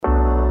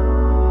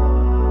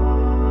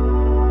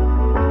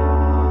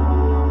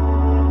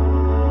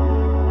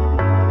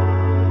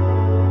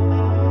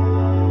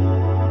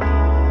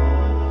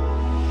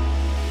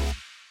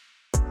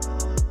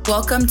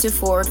Welcome to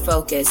Forward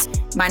Focus.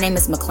 My name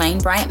is McLean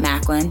Bryant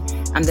Macklin.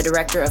 I'm the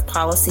Director of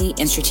Policy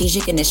and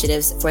Strategic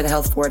Initiatives for the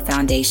Health Forward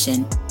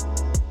Foundation.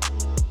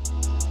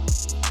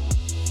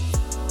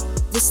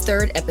 This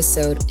third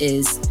episode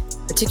is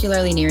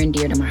particularly near and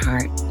dear to my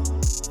heart.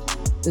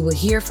 We will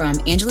hear from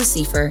Angela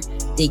Seifer,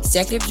 the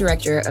Executive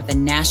Director of the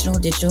National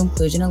Digital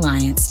Inclusion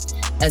Alliance,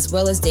 as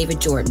well as David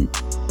Jordan,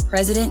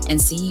 President and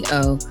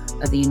CEO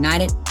of the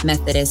United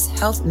Methodist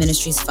Health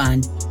Ministries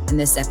Fund, in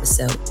this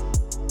episode.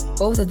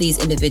 Both of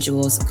these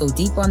individuals go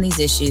deep on these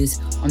issues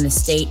on the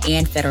state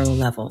and federal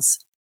levels.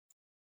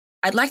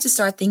 I'd like to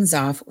start things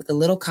off with a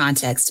little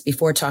context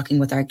before talking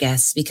with our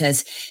guests,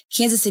 because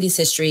Kansas City's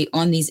history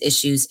on these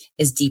issues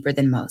is deeper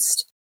than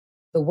most.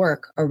 The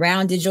work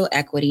around digital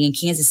equity in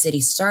Kansas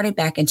City started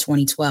back in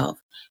 2012,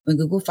 when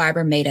Google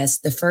Fiber made us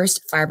the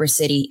first fiber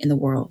city in the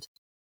world.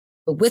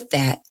 But with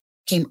that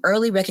came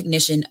early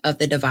recognition of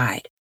the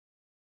divide.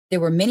 There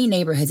were many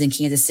neighborhoods in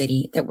Kansas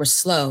City that were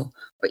slow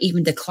or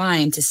even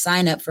declined to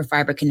sign up for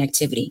fiber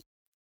connectivity.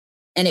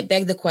 And it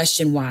begged the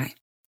question, why?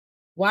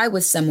 Why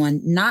would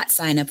someone not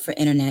sign up for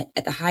internet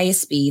at the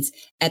highest speeds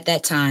at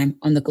that time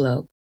on the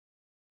globe?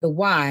 The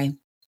why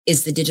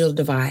is the digital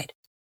divide.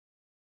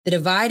 The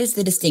divide is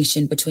the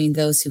distinction between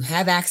those who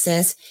have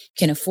access,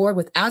 can afford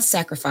without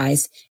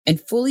sacrifice, and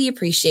fully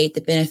appreciate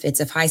the benefits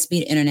of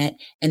high-speed internet,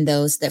 and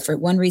those that for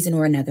one reason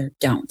or another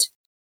don't.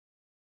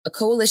 A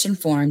coalition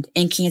formed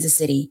in Kansas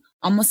City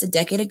almost a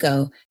decade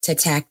ago to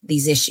attack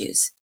these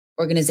issues.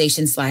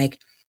 Organizations like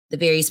the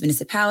various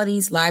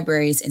municipalities,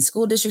 libraries, and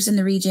school districts in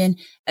the region,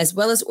 as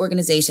well as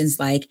organizations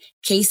like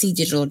KC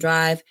Digital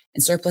Drive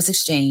and Surplus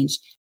Exchange,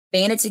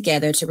 banded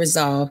together to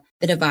resolve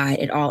the divide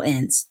at all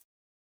ends.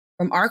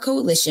 From our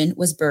coalition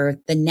was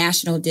birthed the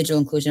National Digital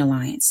Inclusion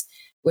Alliance,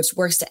 which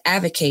works to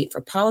advocate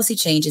for policy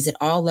changes at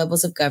all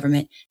levels of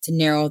government to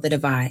narrow the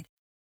divide.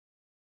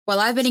 While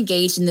I've been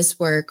engaged in this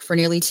work for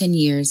nearly 10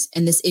 years,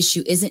 and this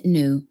issue isn't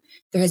new,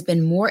 there has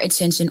been more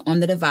attention on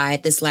the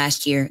divide this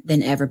last year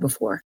than ever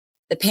before.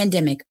 The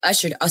pandemic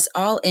ushered us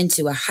all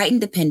into a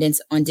heightened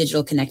dependence on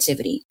digital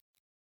connectivity.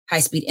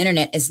 High-speed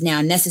internet is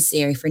now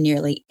necessary for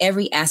nearly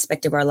every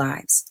aspect of our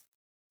lives.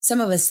 Some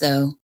of us,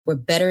 though, were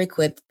better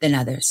equipped than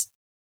others.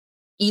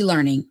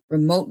 E-learning,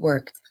 remote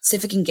work,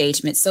 civic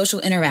engagement, social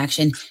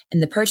interaction,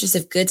 and the purchase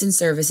of goods and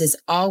services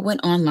all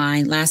went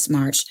online last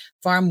March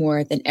far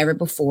more than ever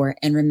before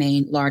and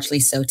remain largely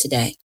so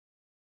today.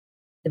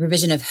 The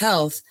provision of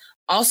health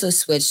also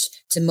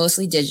switched to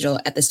mostly digital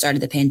at the start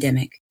of the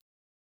pandemic.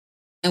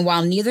 And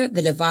while neither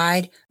the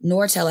divide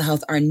nor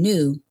telehealth are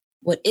new,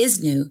 what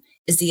is new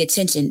is the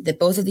attention that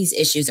both of these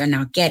issues are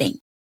now getting,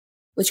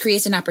 which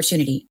creates an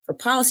opportunity for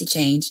policy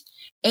change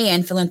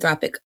and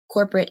philanthropic,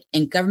 corporate,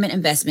 and government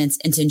investments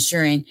into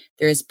ensuring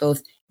there is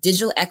both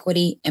digital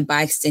equity and,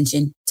 by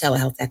extension,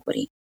 telehealth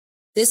equity.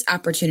 This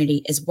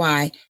opportunity is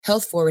why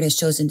Health Forward has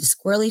chosen to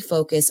squarely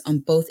focus on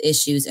both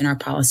issues in our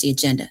policy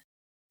agenda.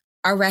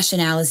 Our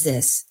rationale is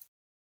this.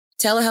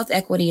 Telehealth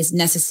equity is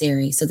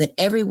necessary so that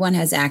everyone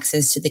has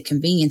access to the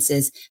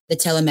conveniences that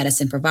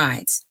telemedicine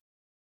provides.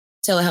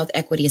 Telehealth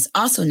equity is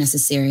also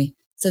necessary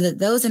so that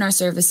those in our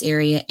service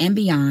area and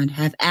beyond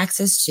have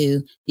access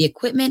to the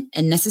equipment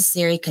and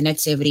necessary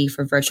connectivity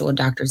for virtual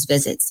doctor's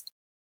visits.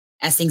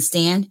 As things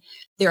stand,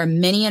 there are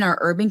many in our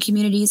urban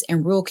communities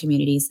and rural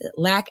communities that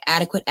lack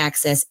adequate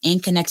access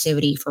and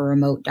connectivity for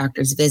remote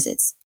doctor's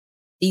visits.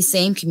 These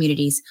same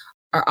communities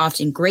are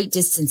often great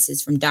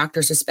distances from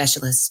doctors or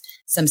specialists,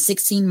 some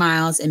 16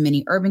 miles in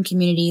many urban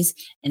communities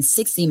and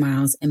 60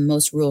 miles in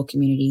most rural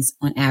communities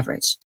on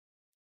average.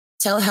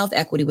 Telehealth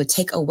equity would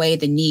take away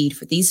the need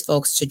for these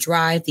folks to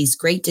drive these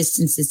great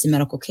distances to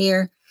medical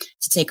care,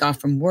 to take off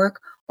from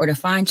work, or to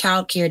find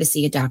childcare to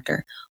see a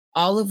doctor,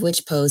 all of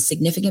which pose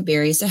significant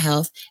barriers to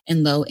health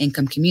in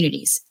low-income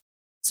communities.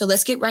 So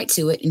let's get right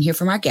to it and hear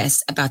from our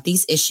guests about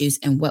these issues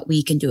and what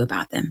we can do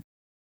about them.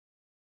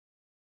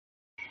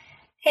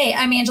 Hey,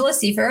 I'm Angela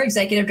Seifer,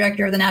 Executive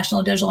Director of the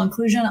National Digital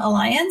Inclusion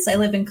Alliance. I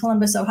live in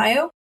Columbus,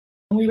 Ohio.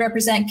 We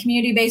represent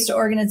community-based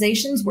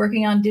organizations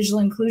working on digital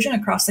inclusion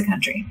across the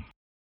country.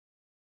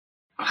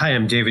 Hi,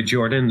 I'm David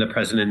Jordan, the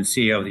President and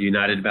CEO of the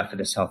United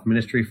Methodist Health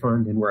Ministry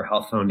Fund, and we're a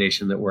health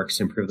foundation that works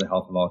to improve the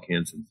health of all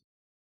Kansans.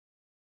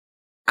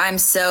 I'm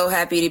so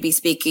happy to be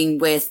speaking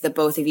with the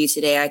both of you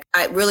today.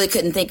 I really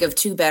couldn't think of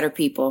two better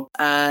people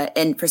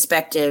and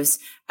perspectives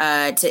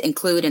to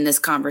include in this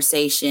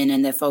conversation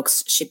and that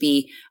folks should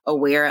be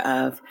aware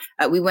of.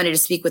 We wanted to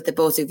speak with the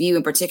both of you,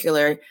 in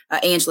particular,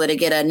 Angela, to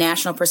get a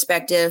national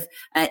perspective,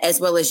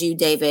 as well as you,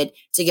 David,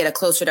 to get a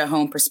closer to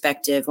home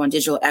perspective on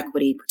digital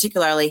equity,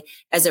 particularly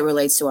as it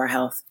relates to our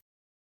health.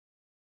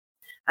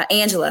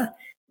 Angela,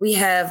 we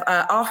have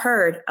all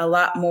heard a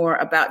lot more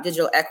about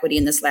digital equity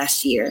in this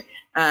last year.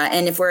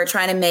 And if we're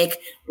trying to make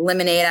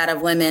lemonade out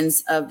of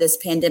lemons of this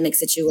pandemic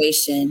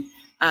situation,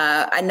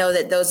 I know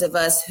that those of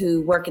us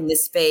who work in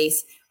this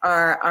space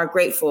are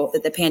grateful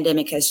that the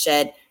pandemic has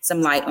shed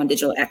some light on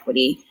digital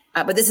equity.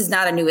 But this is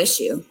not a new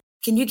issue.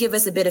 can you give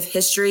us a bit of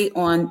history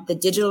on the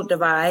digital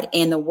divide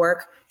and the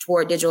work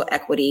toward digital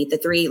equity, the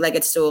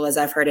three-legged stool, as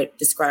I've heard it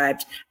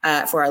described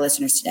for our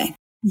listeners today?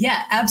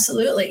 Yeah,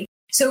 absolutely.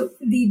 So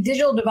the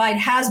digital divide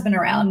has been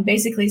around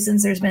basically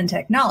since there's been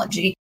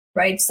technology,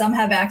 right? Some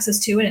have access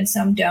to it and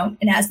some don't.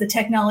 And as the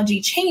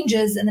technology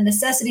changes and the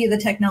necessity of the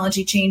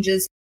technology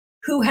changes,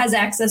 who has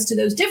access to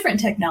those different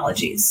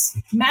technologies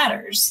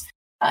matters.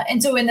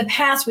 And so in the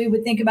past, we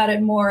would think about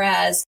it more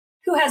as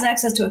who has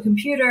access to a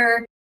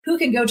computer, who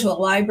can go to a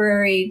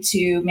library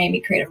to maybe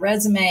create a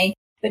resume.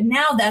 But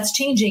now that's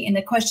changing. And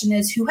the question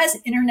is, who has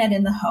internet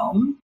in the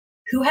home?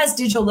 Who has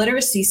digital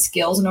literacy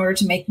skills in order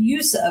to make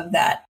use of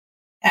that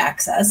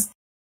access?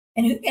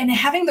 And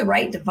having the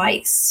right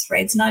device,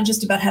 right? It's not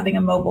just about having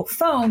a mobile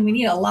phone. We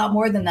need a lot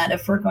more than that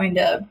if we're going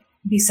to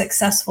be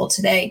successful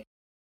today.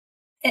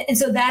 And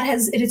so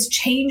it has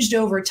changed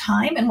over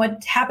time. And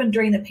what happened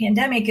during the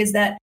pandemic is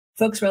that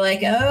folks were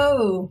like,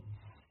 oh,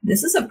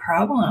 this is a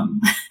problem,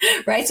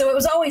 right? So it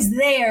was always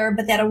there,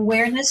 but that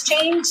awareness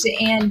changed.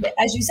 And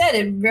as you said,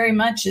 it very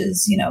much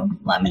is,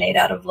 lemonade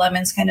out of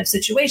lemons kind of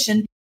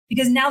situation,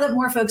 because now that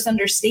more folks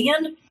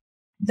understand,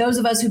 those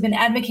of us who've been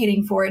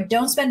advocating for it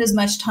don't spend as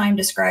much time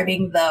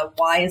describing the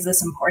why is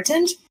this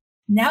important.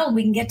 Now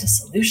we can get to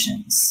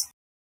solutions.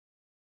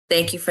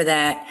 Thank you for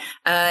that.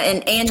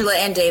 And Angela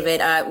and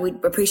David, we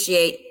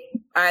appreciate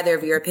either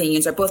of your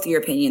opinions or both of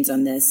your opinions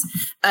on this.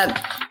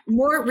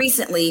 More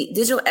recently,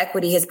 digital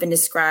equity has been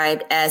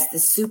described as the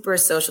super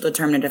social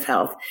determinant of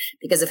health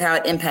because of how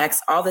it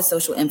impacts all the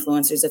social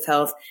influencers of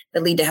health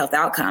that lead to health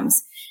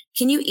outcomes.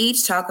 Can you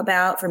each talk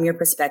about, from your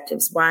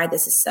perspectives, why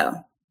this is so?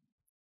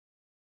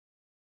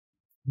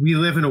 We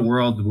live in a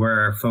world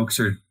where folks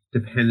are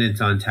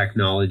dependent on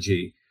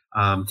technology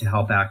to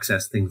help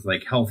access things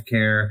like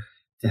healthcare,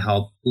 to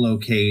help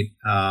locate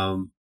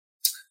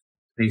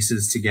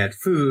places to get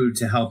food,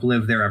 to help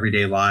live their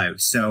everyday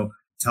lives. So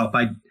to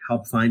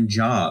help find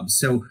jobs.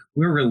 So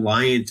we're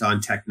reliant on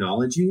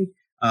technology,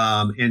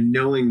 and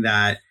knowing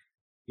that,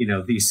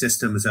 these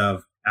systems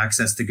of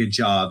access to good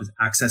jobs,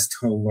 access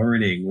to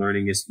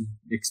learning is,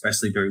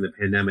 especially during the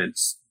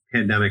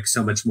pandemic,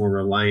 so much more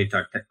reliant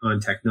on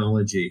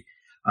technology,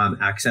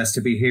 access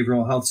to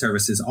behavioral health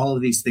services. All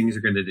of these things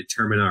are going to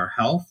determine our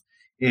health,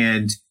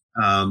 and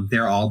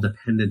they're all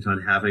dependent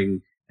on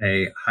having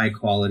a high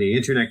quality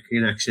internet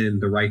connection,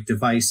 the right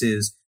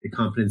devices, the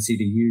competency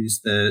to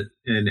use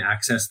and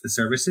access the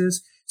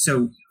services.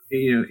 So,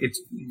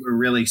 we're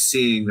really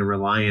seeing the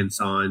reliance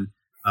on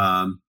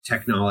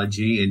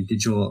technology and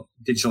digital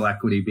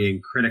equity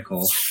being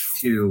critical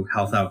to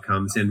health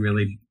outcomes and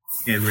really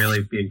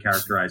being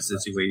characterized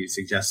as the way you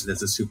suggested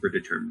as a super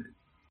determinant.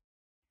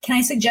 Can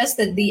I suggest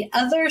that the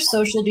other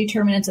social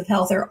determinants of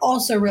health are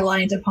also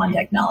reliant upon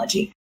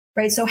technology,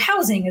 right? So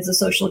housing is a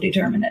social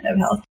determinant of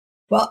health.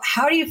 Well,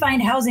 how do you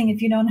find housing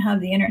if you don't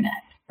have the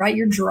internet, right?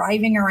 You're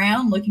driving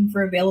around looking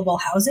for available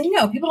housing.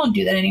 No, people don't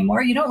do that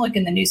anymore. You don't look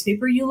in the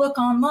newspaper, you look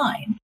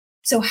online.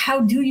 So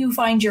how do you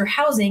find your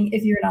housing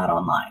if you're not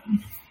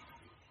online?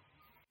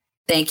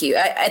 Thank you.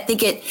 I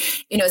think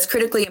it's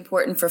critically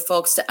important for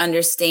folks to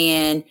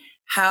understand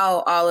how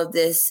all of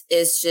this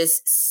is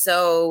just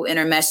so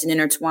intermeshed and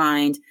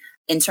intertwined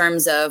in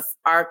terms of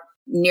our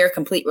near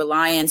complete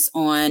reliance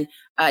on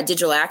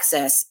digital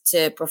access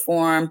to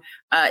perform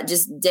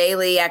just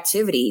daily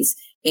activities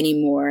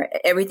anymore.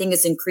 Everything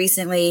is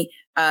increasingly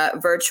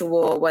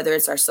virtual, whether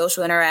it's our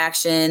social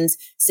interactions.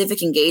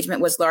 Civic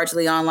engagement was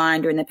largely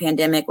online during the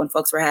pandemic when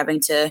folks were having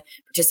to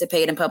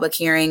participate in public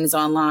hearings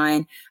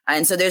online.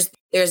 And so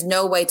there's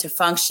no way to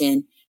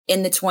function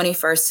in the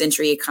 21st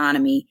century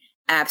economy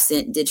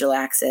absent digital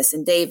access.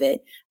 And David,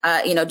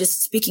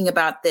 just speaking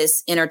about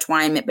this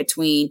intertwinement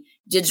between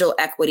digital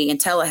equity and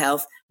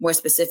telehealth, more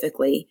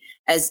specifically,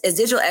 as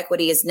digital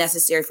equity is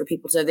necessary for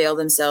people to avail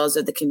themselves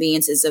of the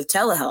conveniences of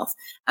telehealth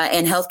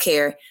and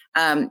healthcare,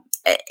 and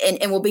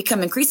will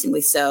become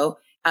increasingly so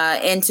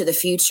into the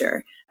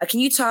future. Can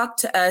you talk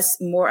to us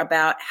more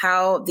about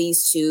how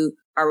these two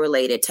are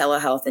related,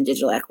 telehealth and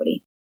digital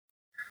equity?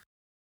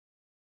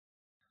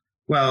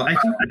 Well, I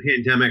think the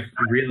pandemic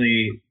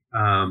really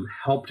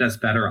helped us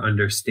better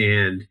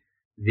understand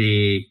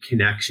the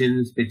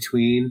connections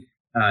between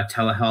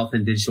telehealth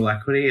and digital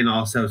equity, and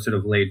also sort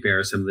of laid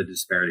bare some of the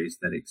disparities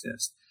that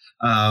exist.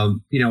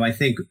 I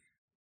think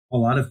a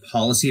lot of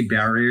policy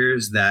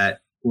barriers that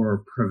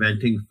were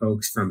preventing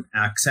folks from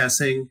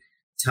accessing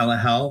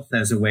telehealth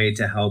as a way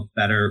to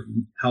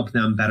help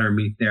them better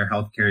meet their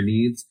healthcare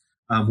needs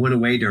went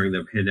away during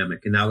the pandemic,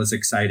 and that was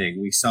exciting.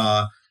 We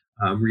saw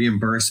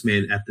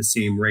reimbursement at the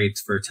same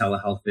rates for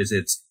telehealth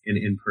visits and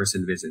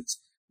in-person visits.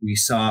 We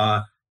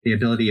saw the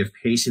ability of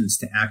patients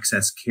to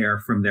access care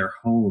from their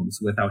homes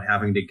without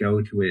having to go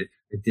to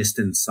a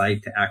distant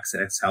site to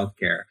access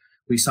healthcare.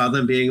 We saw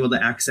them being able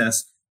to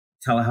access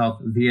telehealth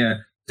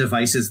via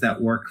devices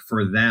that work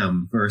for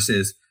them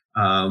versus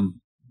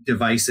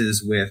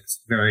devices with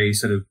very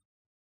sort of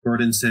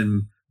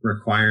burdensome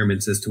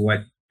requirements as to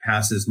what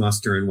passes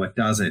muster and what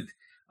doesn't.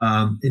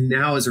 And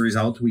now, as a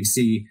result, we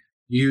see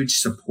huge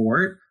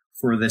support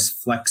for this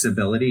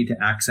flexibility to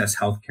access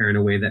healthcare in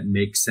a way that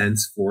makes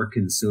sense for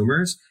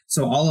consumers.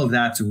 So all of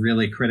that's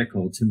really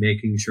critical to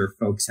making sure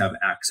folks have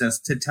access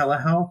to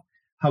telehealth.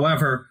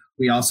 However,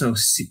 we also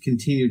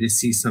continue to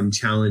see some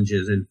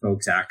challenges in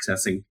folks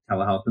accessing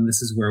telehealth, and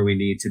this is where we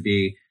need to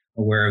be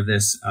aware of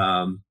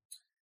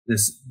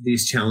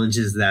these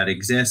challenges that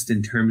exist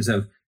in terms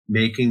of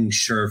making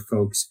sure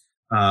folks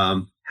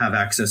have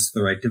access to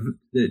the right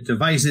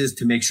devices,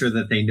 to make sure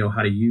that they know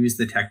how to use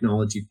the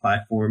technology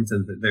platforms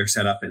and that they're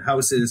set up in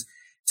houses,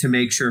 to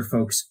make sure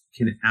folks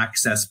can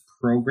access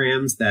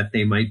programs that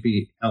they might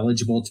be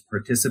eligible to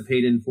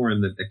participate in for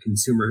and that the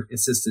consumer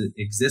assistant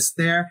exists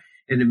there,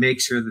 and to make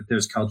sure that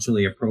there's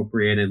culturally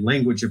appropriate and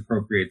language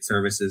appropriate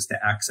services to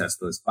access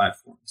those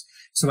platforms.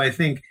 So I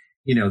think,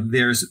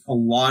 there's a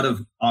lot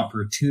of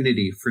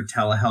opportunity for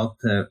telehealth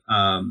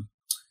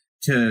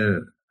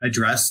to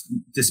address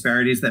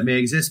disparities that may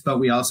exist, but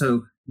we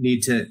also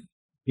need to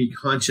be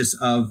conscious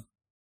of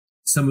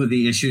some of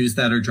the issues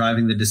that are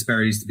driving the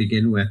disparities to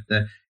begin with,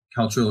 the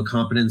cultural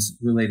competence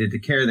related to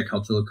care, the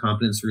cultural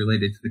competence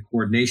related to the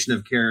coordination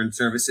of care and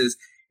services,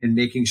 and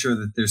making sure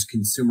that there's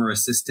consumer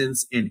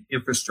assistance and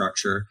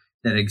infrastructure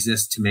that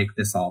exists to make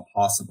this all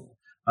possible.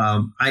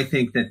 I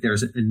think that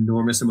there's an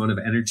enormous amount of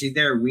energy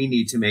there. We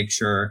need to make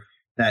sure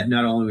that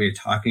not only are we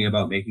talking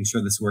about making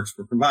sure this works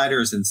for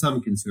providers and some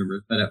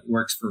consumers, but it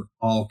works for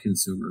all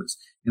consumers.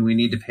 And we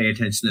need to pay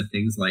attention to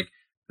things like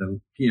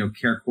the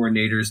care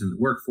coordinators in the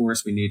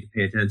workforce. We need to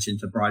pay attention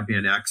to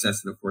broadband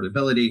access and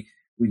affordability.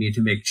 We need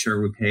to make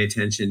sure we pay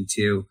attention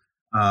to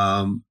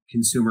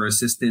consumer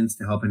assistance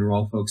to help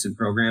enroll folks in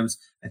programs.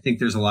 I think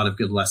there's a lot of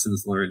good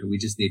lessons learned, and we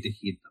just need to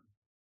heed them.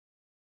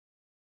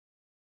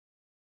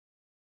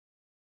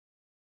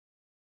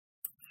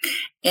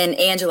 And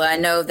Angela, I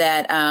know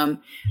that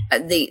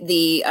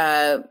the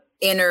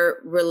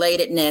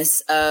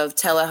interrelatedness of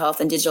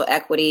telehealth and digital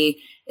equity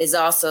is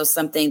also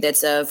something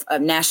that's of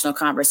national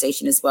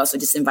conversation as well. So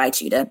just invite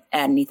you to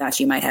add any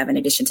thoughts you might have in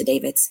addition to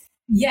David's.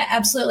 Yeah,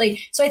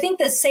 absolutely. So I think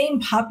the same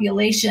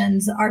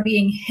populations are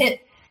being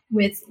hit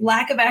with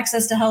lack of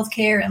access to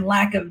healthcare and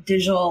lack of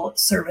digital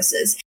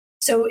services.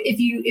 So if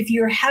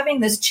you're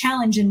having this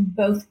challenge in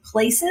both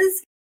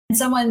places, and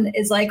someone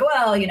is like,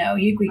 well,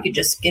 we could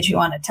just get you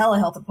on a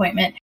telehealth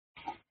appointment,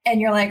 and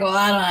you're like, well,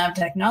 I don't have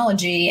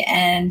technology,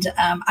 and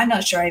I'm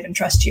not sure I even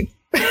trust you.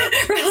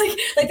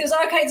 Really? Like there's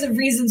all kinds of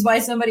reasons why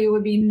somebody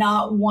would be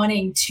not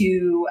wanting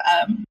to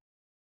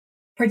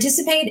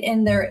participate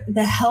in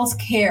the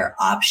healthcare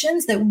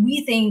options that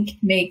we think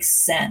makes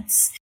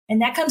sense.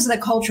 And that comes to the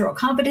cultural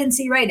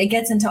competency, right? It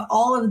gets into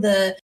all of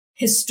the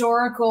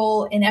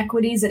historical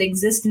inequities that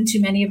exist in too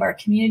many of our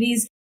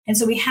communities. And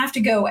so we have to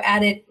go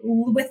at it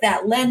with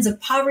that lens of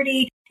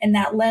poverty and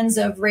that lens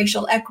of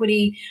racial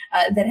equity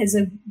that has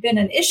been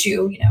an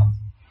issue,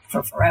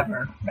 for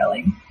forever,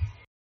 really.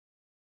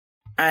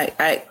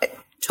 I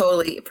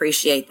totally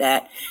appreciate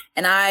that.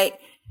 And I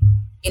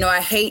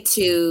hate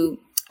to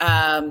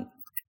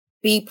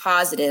be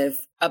positive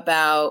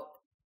about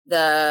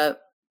the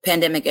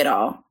pandemic at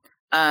all.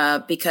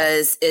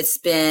 Because it's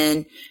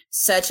been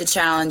such a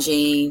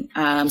challenging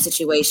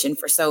situation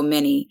for so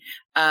many.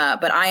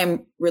 But I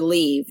am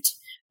relieved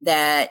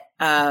that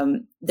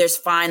there's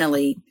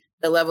finally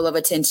the level of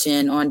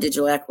attention on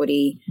digital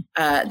equity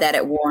that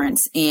it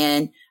warrants.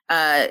 And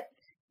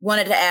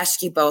wanted to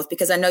ask you both,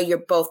 because I know you're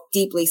both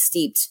deeply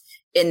steeped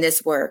in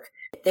this work.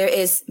 There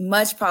is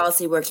much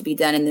policy work to be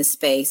done in this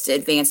space to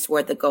advance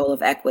toward the goal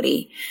of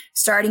equity,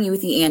 starting you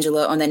with you,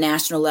 Angela, on the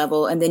national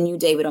level, and then you,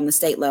 David, on the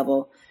state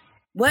level.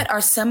 What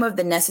are some of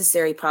the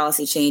necessary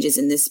policy changes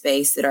in this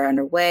space that are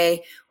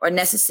underway or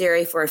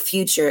necessary for a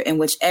future in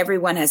which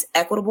everyone has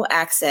equitable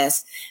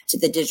access to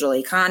the digital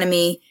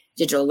economy,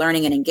 digital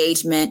learning and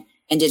engagement,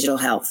 and digital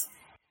health?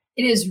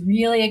 It is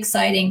really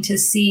exciting to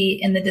see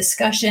in the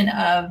discussion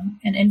of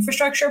an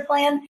infrastructure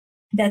plan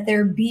that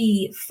there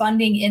be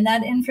funding in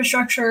that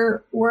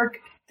infrastructure work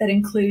that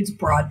includes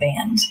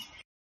broadband.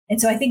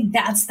 And so I think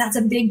that's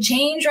a big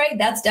change, right?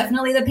 That's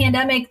definitely the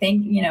pandemic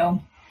thing,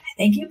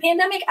 Thank you,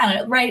 pandemic. I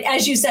don't know, right?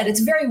 As you said, it's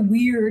very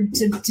weird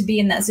to be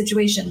in that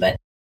situation, but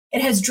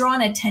it has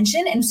drawn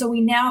attention. And so we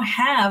now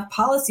have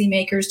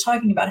policymakers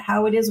talking about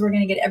how it is we're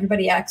going to get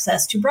everybody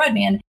access to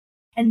broadband.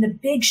 And the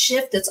big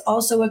shift that's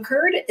also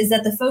occurred is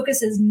that the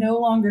focus is no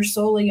longer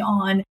solely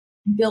on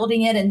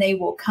building it and they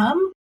will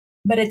come,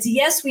 but it's,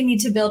 yes, we need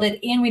to build it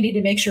and we need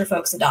to make sure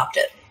folks adopt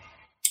it.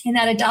 And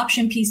that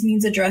adoption piece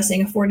means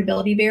addressing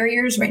affordability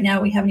barriers. Right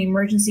now, we have an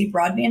emergency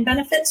broadband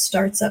benefit,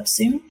 starts up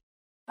soon.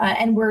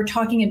 And we're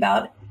talking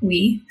about,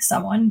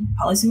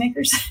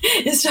 policymakers,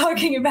 is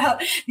talking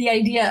about the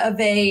idea of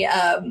a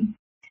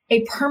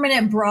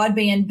permanent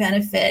broadband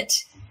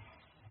benefit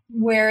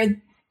where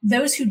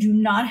those who do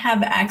not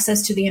have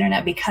access to the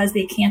internet because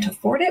they can't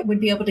afford it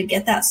would be able to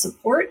get that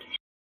support.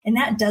 And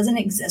that doesn't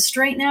exist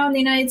right now in the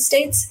United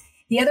States.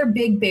 The other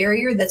big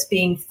barrier that's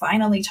being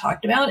finally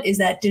talked about is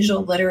that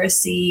digital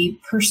literacy,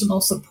 personal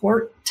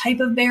support type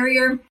of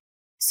barrier.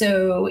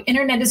 So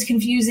internet is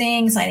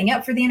confusing, signing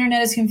up for the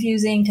internet is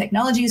confusing,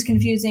 technology is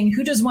confusing.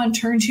 Who does one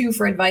turn to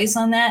for advice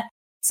on that?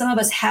 Some of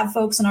us have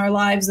folks in our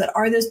lives that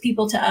are those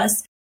people to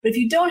us. But if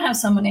you don't have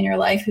someone in your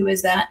life who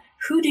is that,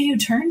 who do you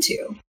turn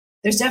to?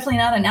 There's definitely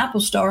not an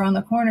Apple store on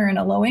the corner in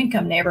a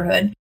low-income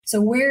neighborhood.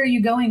 So where are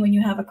you going when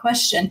you have a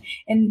question?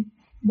 And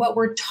what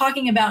we're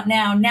talking about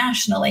now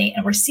nationally,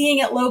 and we're seeing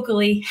it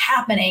locally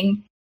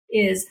happening,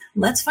 is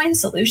let's find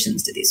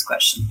solutions to these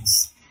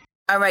questions.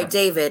 All right,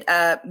 David,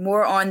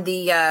 more on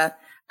the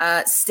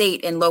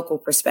state and local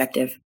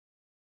perspective.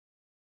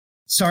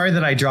 Sorry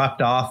that I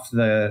dropped off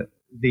the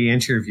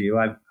interview.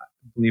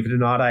 Believe it or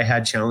not, I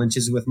had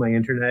challenges with my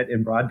internet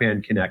and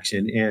broadband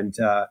connection. And,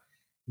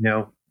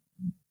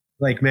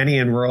 like many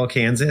in rural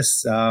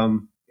Kansas,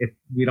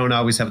 we don't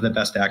always have the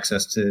best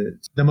access to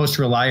the most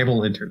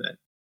reliable internet.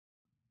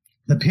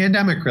 The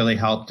pandemic really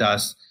helped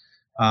us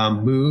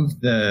move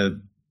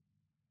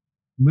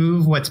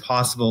what's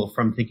possible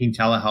from thinking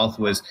telehealth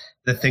was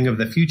the thing of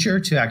the future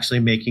to actually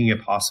making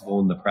it possible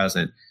in the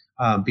present.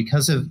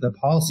 Because of the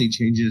policy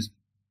changes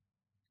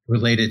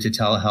related to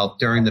telehealth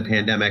during the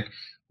pandemic,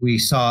 we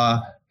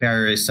saw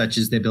barriers such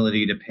as the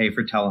ability to pay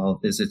for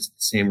telehealth visits at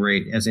the same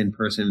rate as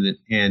in-person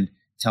and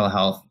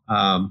telehealth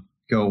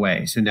go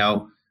away. So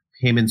now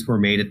payments were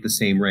made at the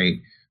same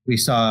rate. We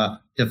saw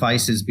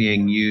devices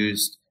being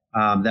used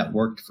that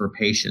worked for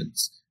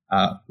patients.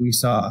 We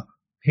saw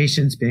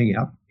patients being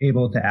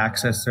able to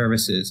access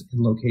services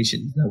in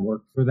locations that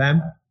work for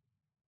them.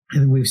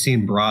 And we've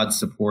seen broad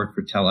support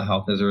for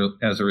telehealth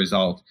as a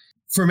result.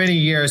 For many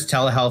years,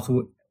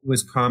 telehealth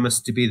was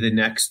promised to be the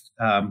next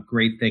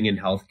great thing in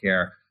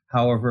healthcare.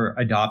 However,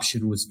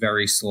 adoption was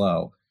very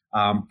slow.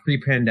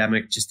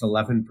 Pre-pandemic, just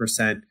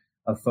 11%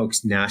 of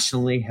folks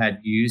nationally had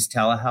used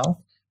telehealth.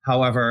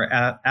 However,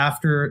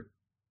 after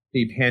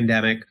the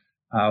pandemic,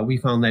 we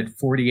found that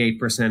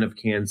 48% of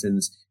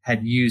Kansans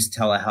had used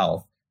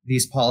telehealth.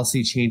 These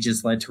policy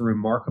changes led to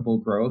remarkable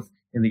growth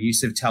in the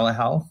use of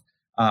telehealth.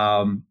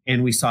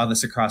 And we saw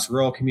this across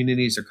rural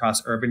communities,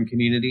 across urban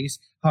communities.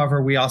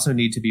 However, we also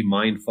need to be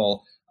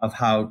mindful of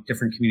how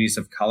different communities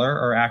of color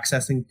are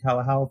accessing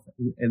telehealth.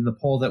 In the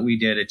poll that we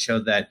did, it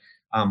showed that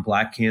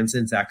Black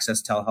Kansans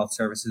access telehealth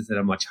services at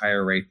a much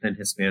higher rate than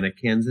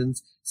Hispanic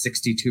Kansans.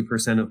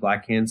 62% of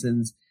Black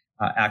Kansans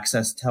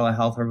accessed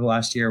telehealth over the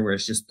last year,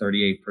 whereas just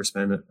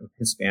 38% of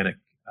Hispanic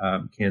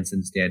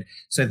Kansans did.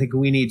 So I think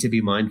we need to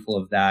be mindful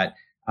of that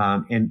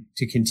and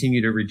to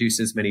continue to reduce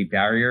as many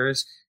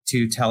barriers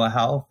to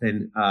telehealth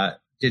and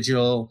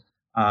digital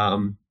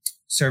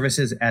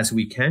services as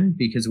we can,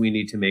 because we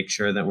need to make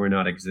sure that we're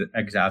not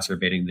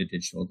exacerbating the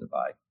digital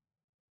divide.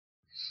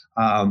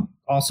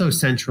 Also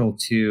central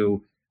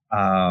to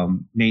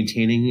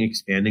maintaining and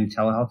expanding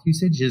telehealth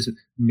usage is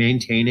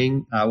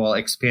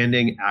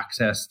expanding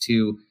access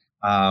to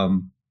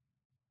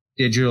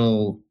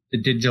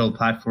digital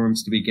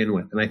platforms to begin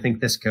with. And I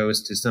think this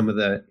goes to some of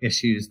the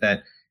issues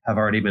that have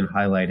already been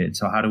highlighted.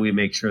 So how do we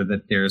make sure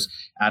that there's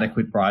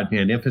adequate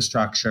broadband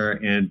infrastructure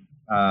and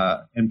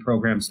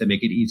programs that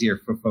make it easier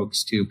for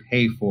folks to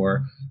pay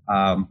for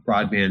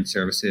broadband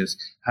services?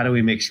 How do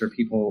we make sure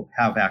people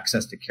have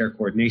access to care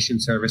coordination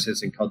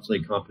services and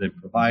culturally competent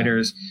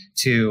providers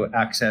to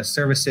access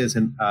services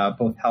and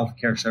both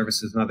healthcare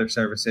services and other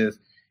services?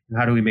 And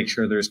how do we make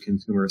sure there's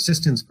consumer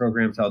assistance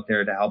programs out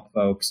there to help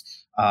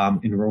folks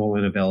enroll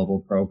in available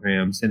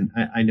programs? And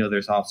I know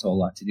there's also a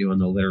lot to do on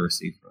the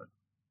literacy front.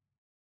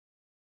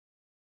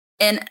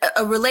 And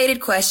a related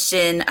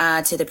question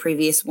to the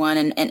previous one,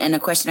 and a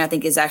question I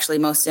think is actually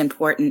most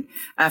important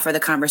for the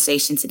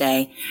conversation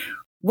today.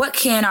 What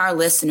can our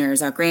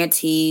listeners, our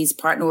grantees,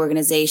 partner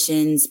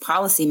organizations,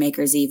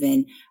 policymakers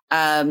even,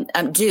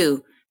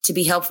 do to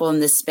be helpful in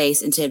this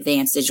space and to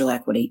advance digital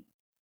equity?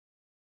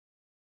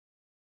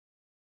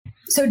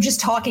 So just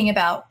talking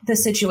about the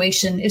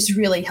situation is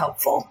really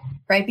helpful,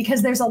 right?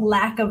 Because there's a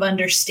lack of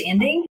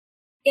understanding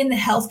in the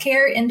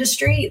healthcare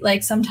industry.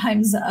 Like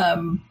sometimes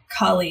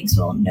colleagues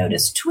will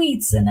notice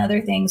tweets and other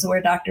things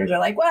where doctors are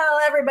like, well,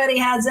 everybody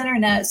has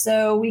internet,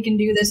 so we can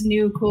do this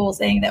new cool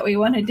thing that we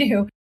want to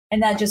do.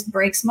 And that just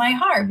breaks my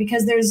heart,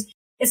 because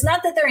it's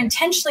not that they're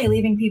intentionally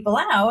leaving people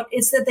out.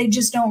 It's that they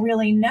just don't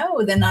really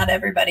know that not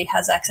everybody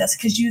has access.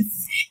 Because you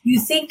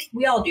think,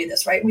 we all do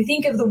this, right? We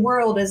think of the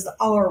world as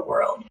our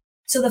world.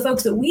 So the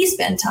folks that we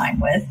spend time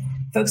with,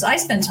 folks I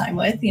spend time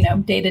with,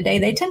 day to day,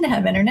 they tend to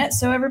have internet.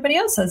 So everybody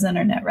else has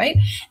internet, right?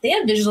 They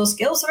have digital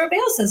skills. So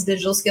everybody else has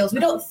digital skills. We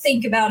don't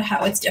think about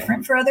how it's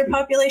different for other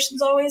populations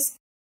always.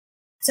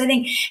 So I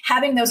think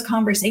having those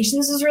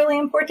conversations is really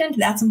important.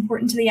 That's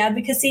important to the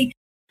advocacy,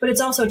 but it's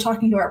also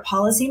talking to our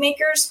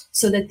policymakers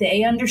so that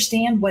they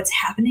understand what's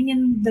happening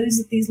in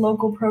these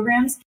local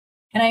programs.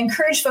 And I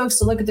encourage folks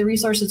to look at the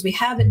resources we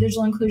have at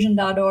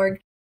digitalinclusion.org.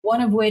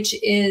 One of which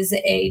is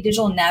a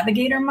digital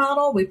navigator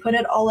model. We put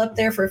it all up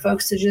there for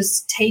folks to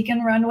just take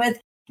and run with.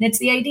 And it's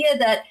the idea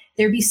that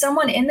there be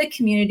someone in the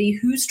community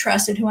who's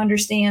trusted, who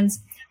understands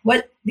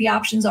what the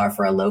options are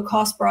for a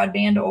low-cost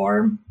broadband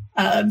or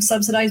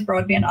subsidized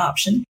broadband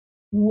option,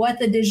 what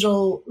the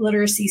digital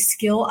literacy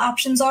skill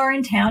options are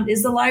in town.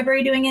 Is the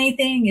library doing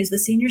anything? Is the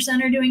senior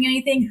center doing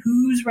anything?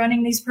 Who's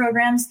running these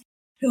programs?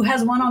 Who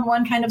has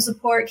one-on-one kind of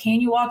support? Can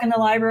you walk in the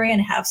library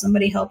and have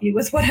somebody help you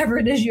with whatever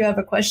it is you have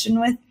a question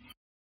with?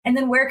 And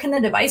then where can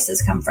the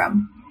devices come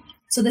from?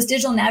 So this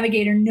digital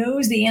navigator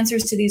knows the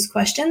answers to these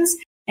questions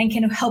and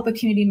can help a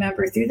community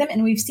member through them.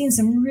 And we've seen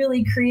some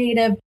really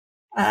creative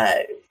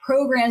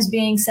programs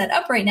being set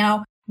up right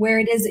now where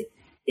it is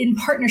in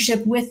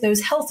partnership with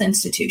those health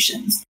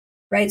institutions,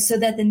 right? So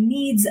that the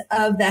needs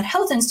of that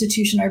health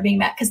institution are being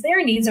met, because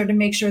their needs are to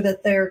make sure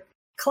that their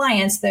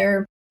clients,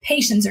 their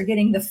patients are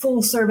getting the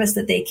full service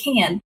that they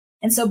can.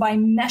 And so by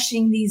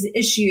meshing these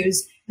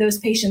issues, those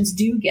patients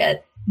do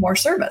get more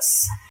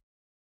service.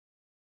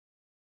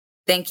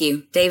 Thank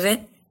you.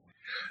 David?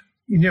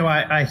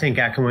 I think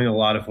echoing a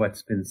lot of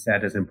what's been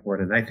said is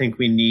important. I think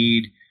we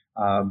need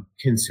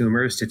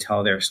consumers to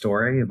tell their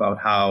story about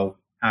how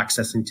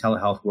accessing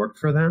telehealth worked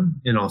for them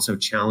and also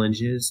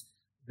challenges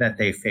that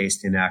they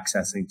faced in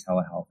accessing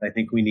telehealth. I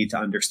think we need to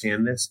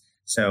understand this.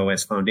 So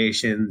as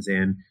foundations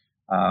and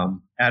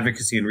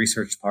advocacy and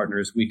research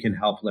partners, we can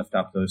help lift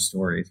up those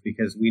stories,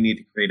 because we need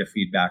to create a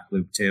feedback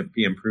loop to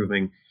be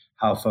improving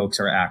how folks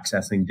are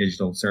accessing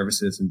digital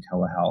services and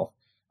telehealth.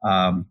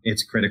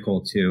 It's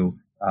critical to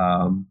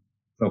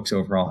folks'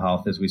 overall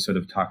health, as we sort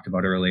of talked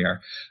about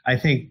earlier. I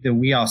think that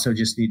we also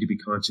just need to be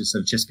conscious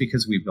of, just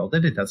because we build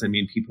it, it doesn't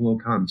mean people will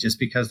come. Just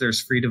because there's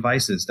free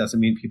devices doesn't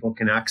mean people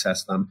can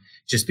access them.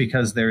 Just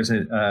because there's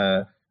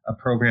a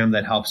program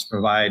that helps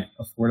provide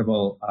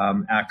affordable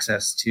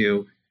access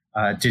to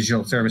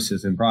digital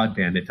services and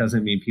broadband, it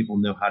doesn't mean people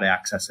know how to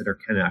access it or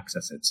can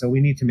access it. So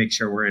we need to make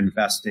sure we're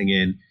investing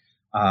in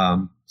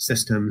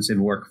systems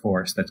and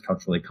workforce that's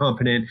culturally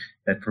competent,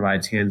 that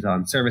provides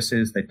hands-on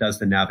services, that does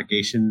the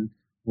navigation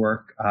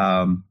work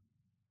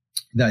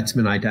that's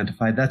been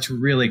identified. That's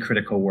really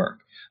critical work.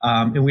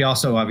 And we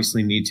also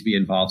obviously need to be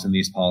involved in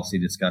these policy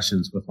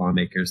discussions with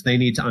lawmakers. They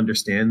need to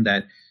understand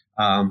that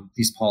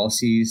these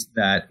policies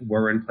that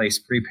were in place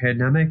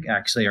pre-pandemic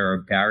actually are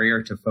a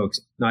barrier to folks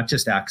not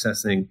just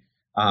accessing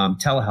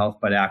telehealth,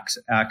 but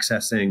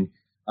accessing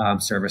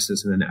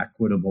services in an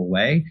equitable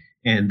way.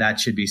 And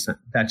that should be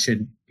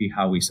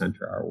how we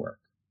center our work.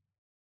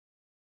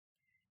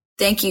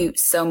 Thank you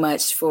so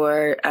much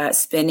for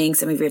spending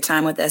some of your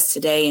time with us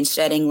today and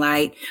shedding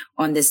light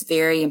on this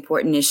very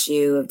important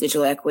issue of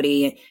digital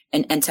equity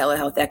and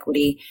telehealth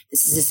equity.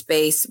 This is a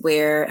space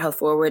where Health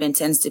Forward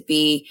intends to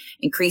be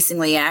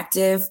increasingly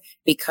active,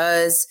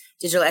 because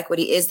digital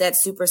equity is that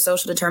super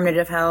social determinant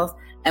of health.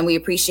 And we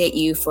appreciate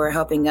you for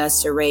helping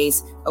us to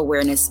raise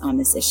awareness on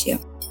this issue.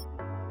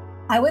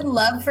 I would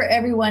love for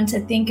everyone to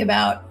think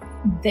about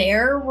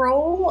their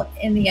role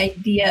in the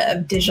idea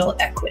of digital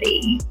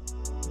equity.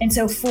 And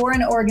so for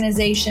an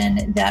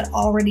organization that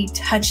already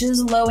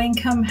touches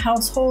low-income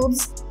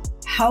households,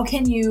 how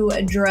can you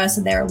address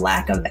their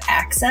lack of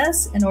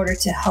access in order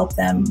to help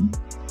them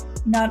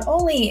not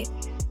only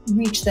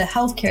reach the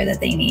healthcare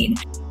that they need,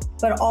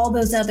 but all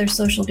those other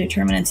social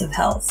determinants of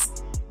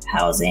health,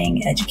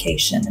 housing,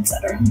 education,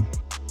 etc.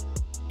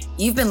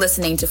 You've been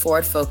listening to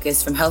Forward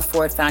Focus from Health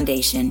Forward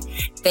Foundation.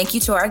 Thank you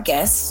to our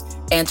guests,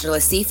 Angela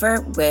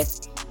Seifer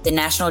with the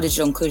National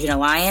Digital Inclusion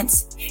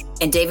Alliance,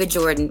 and David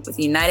Jordan with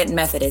the United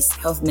Methodist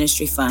Health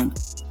Ministry Fund.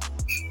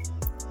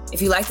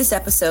 If you like this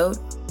episode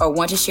or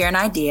want to share an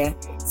idea,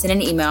 send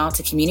an email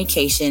to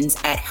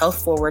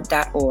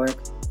communications@healthforward.org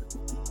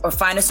or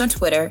find us on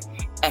Twitter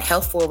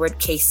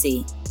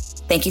 @HealthForwardKC.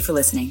 Thank you for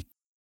listening.